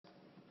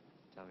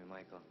Tell me,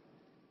 Michael,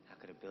 how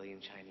could a billion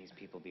Chinese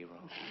people be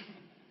wrong?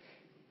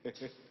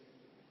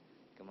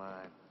 Come on.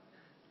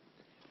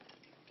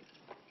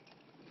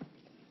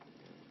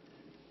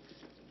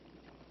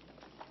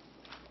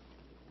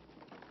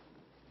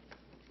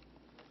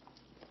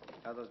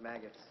 How are those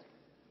maggots?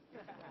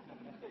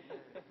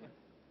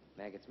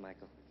 Maggots,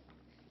 Michael.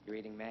 You're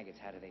eating maggots.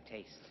 How do they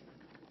taste?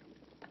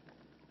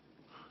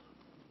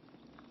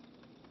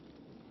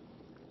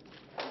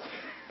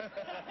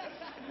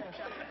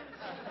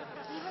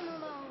 Leave him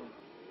alone.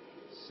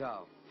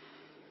 So,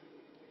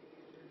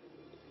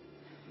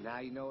 now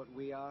you know what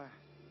we are.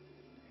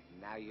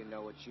 Now you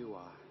know what you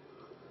are.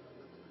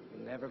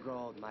 You'll never grow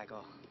old,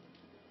 Michael.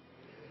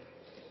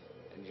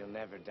 And you'll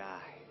never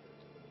die.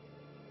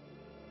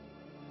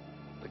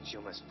 But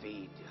you must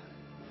feed.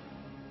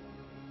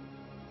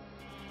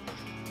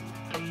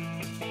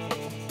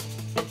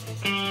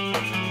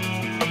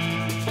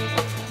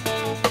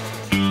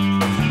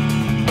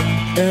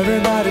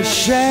 Everybody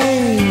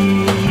shake.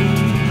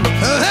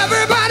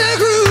 Everybody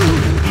groove.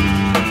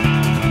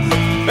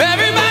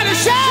 Everybody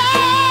shake.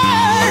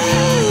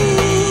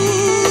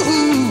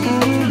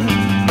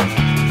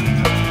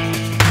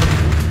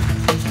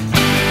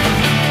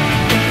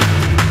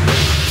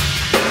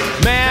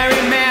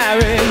 Mary,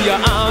 Mary,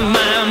 you're on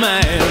my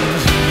mind.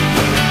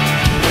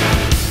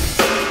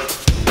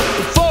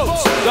 The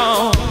folks are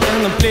gone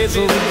and the place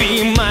will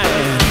be mine.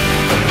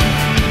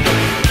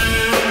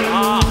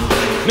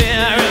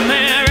 Mary,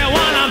 Mary,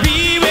 wanna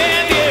be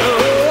with you.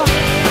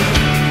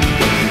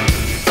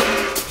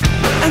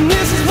 And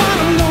this is what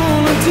I'm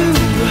gonna do.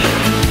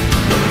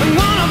 I'm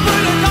gonna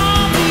put it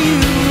on for you.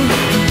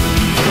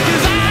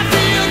 'Cause I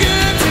feel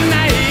good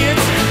tonight.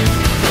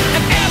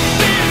 And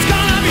everything's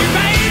gonna be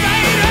right,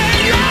 right,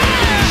 right,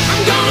 yeah.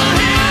 I'm gonna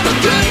have a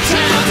good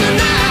time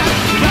tonight.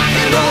 Rock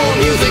and roll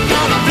music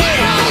gonna play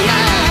all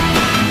night.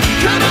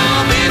 Come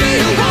on, baby,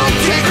 you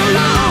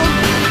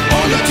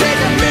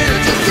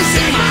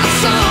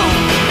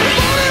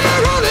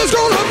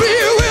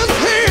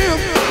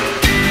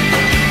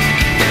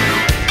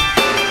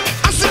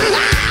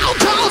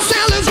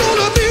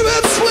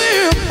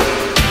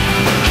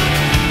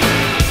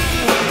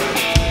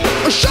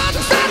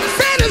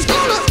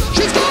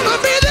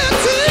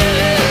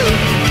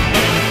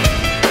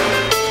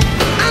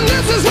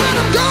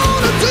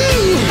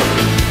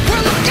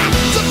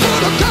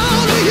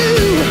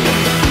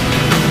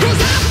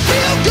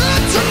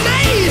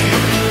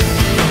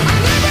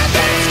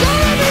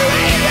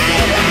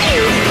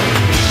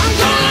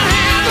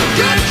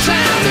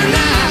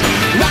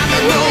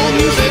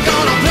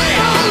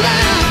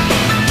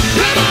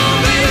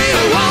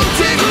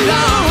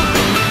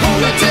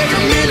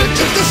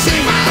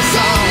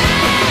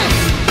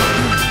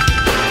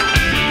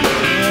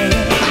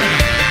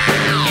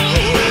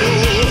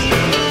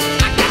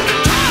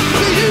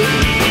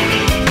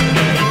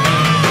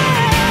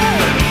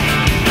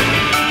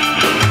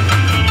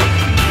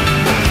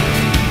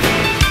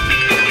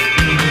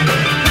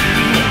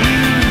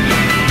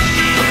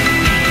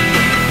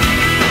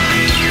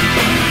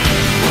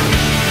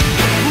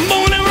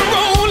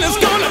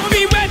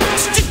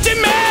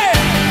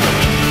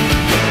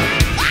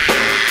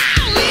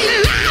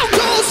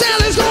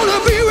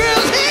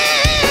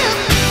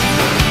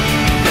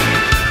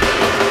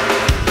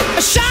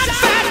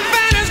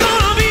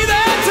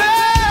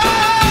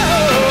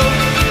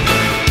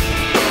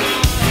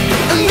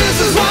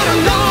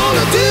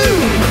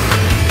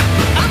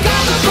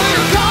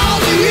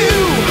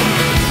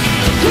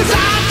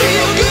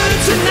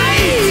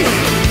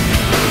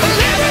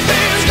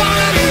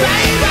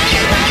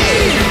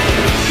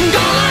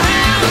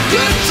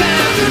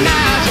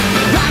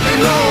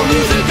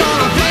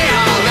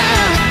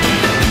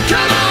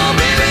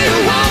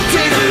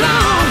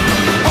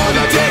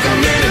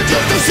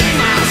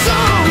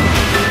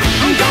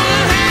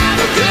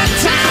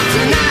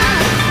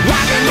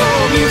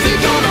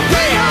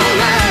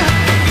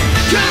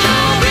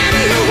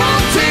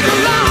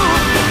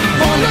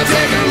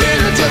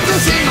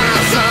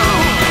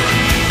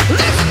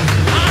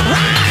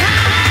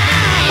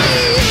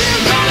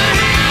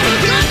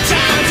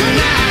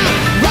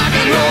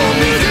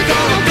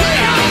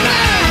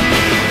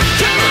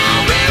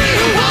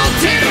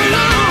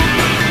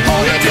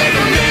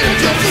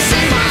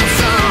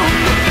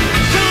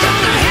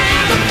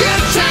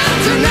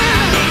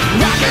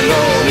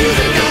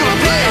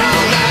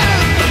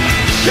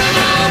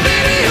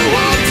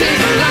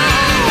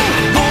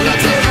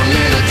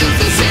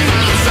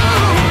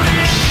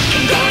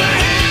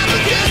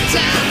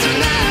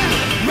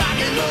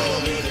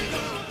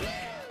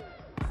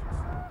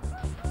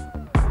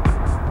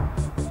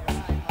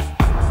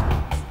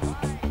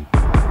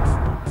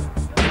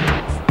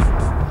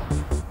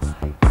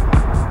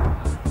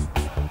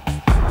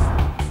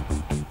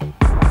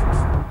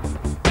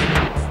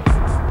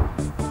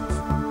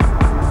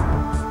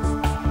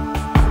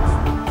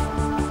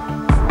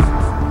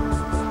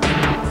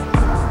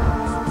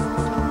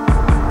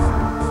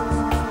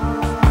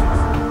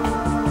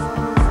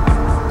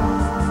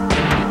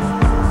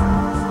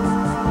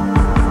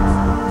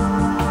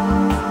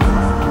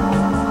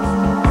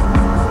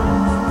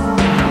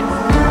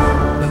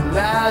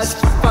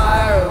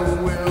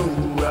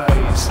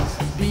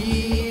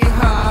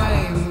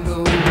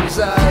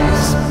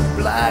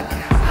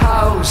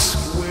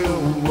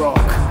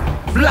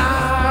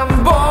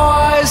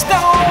boys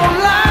don't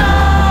lie.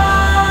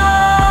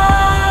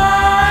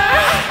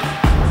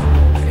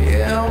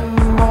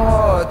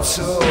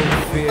 Immortal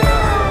fear,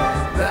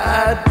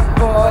 that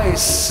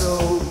voice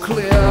so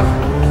clear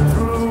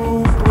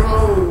through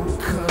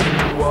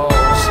broken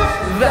walls,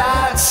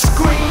 that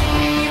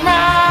scream I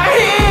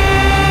hear.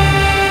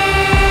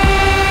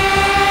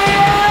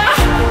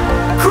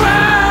 Cry,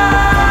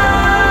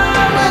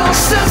 little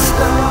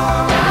sister.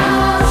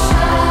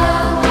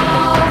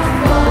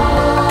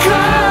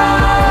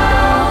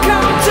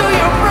 Come to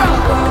your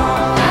brother.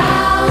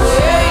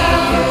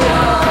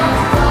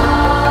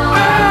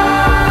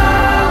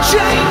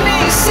 Unchain me,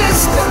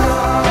 sister.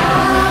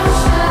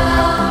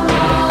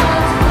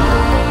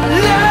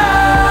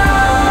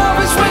 Love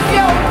is with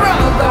your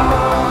brother.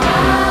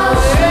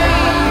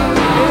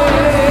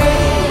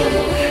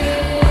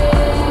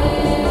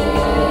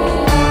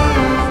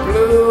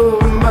 Blue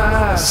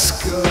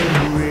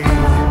masquerade,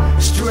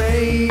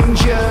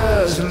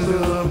 strangers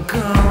look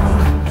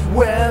on.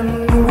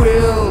 When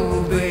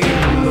will they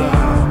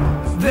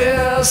learn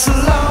this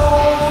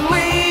loneliness?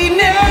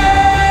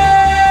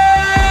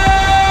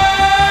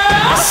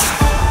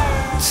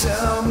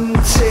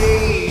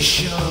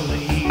 Temptation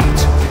heat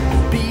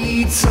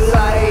beats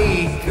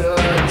like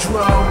a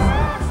drum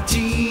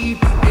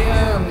deep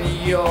in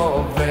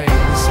your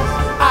veins.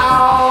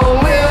 I'll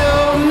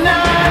live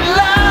night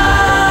lives,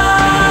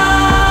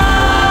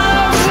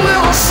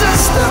 little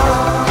sister.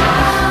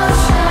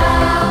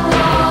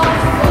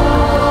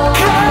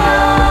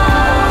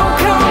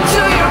 Come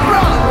to your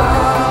brother.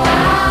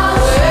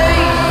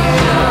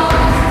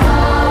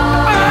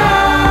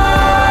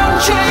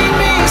 Unchain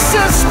me,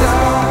 sister.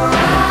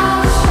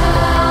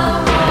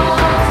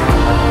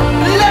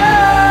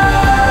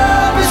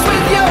 Love is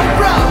with your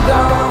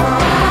brother.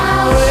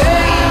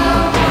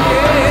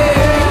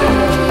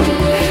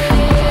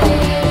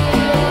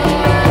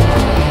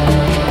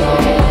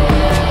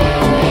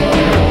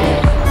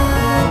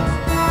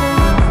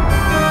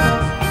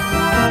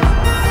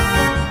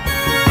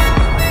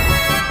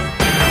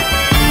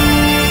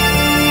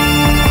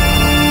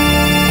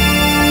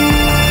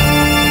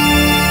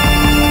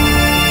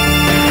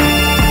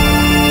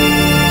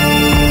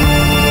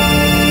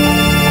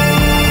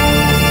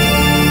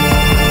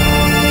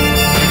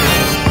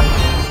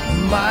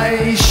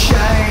 My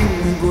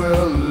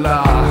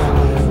Shangri-La,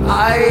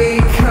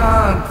 I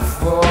can't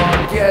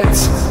forget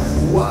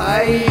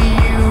why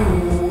you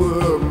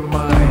were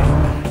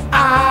mine.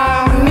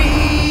 I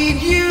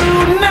need you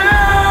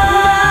now.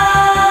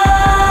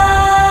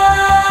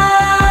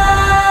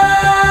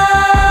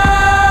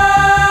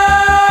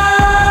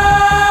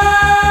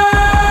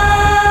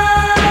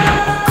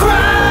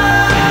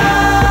 Cry,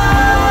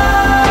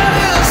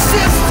 little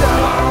sister.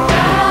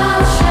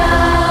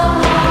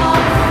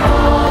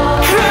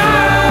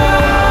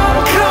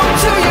 Come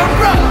to your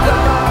brother.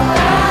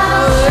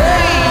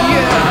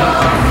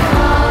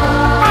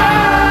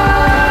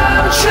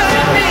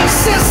 Unchain me,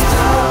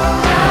 sister.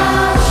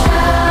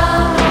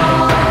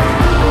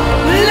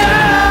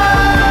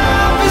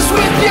 Love is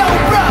with your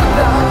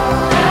brother.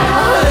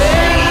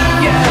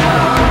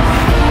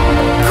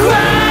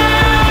 Cry,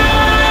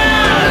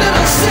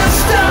 little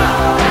sister.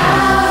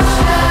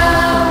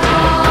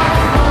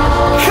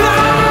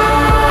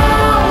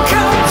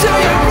 Come to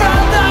your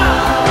brother.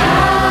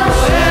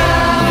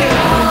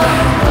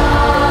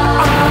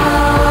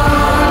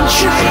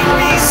 Unchain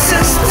me,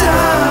 sister.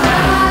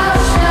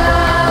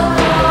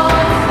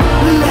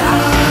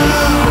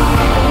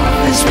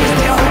 Love is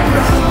with your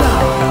brother.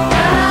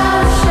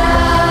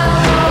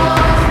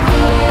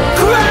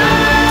 Cry,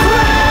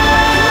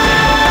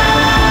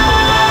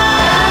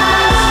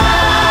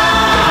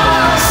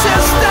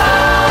 sister.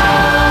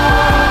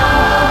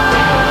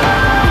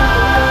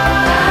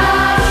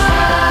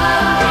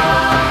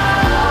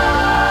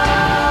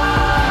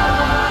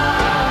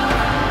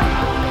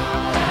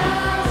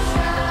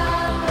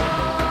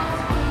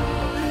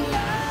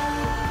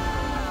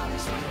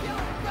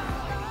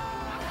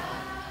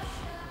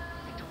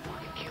 I don't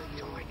want to kill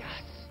you or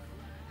us.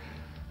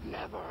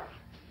 Never.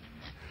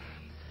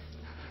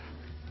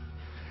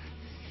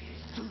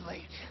 It's too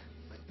late.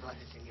 My blood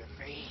is in your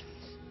veins.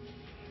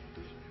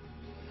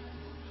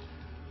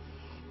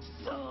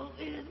 Soul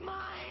is mine.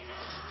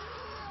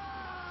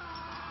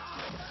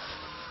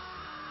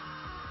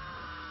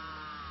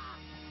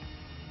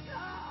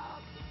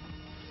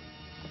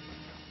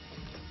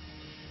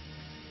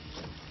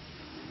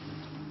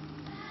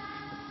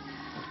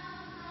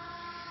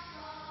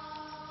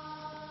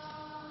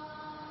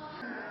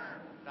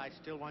 I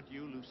still want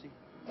you, Lucy.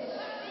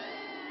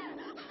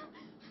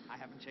 I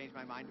haven't changed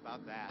my mind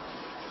about that.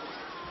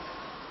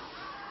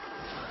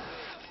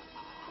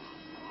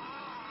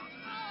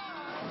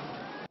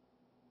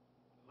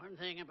 One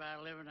thing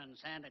about living in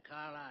Santa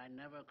Carla I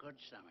never could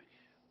stomach.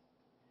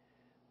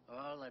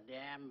 All the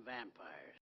damn vampires.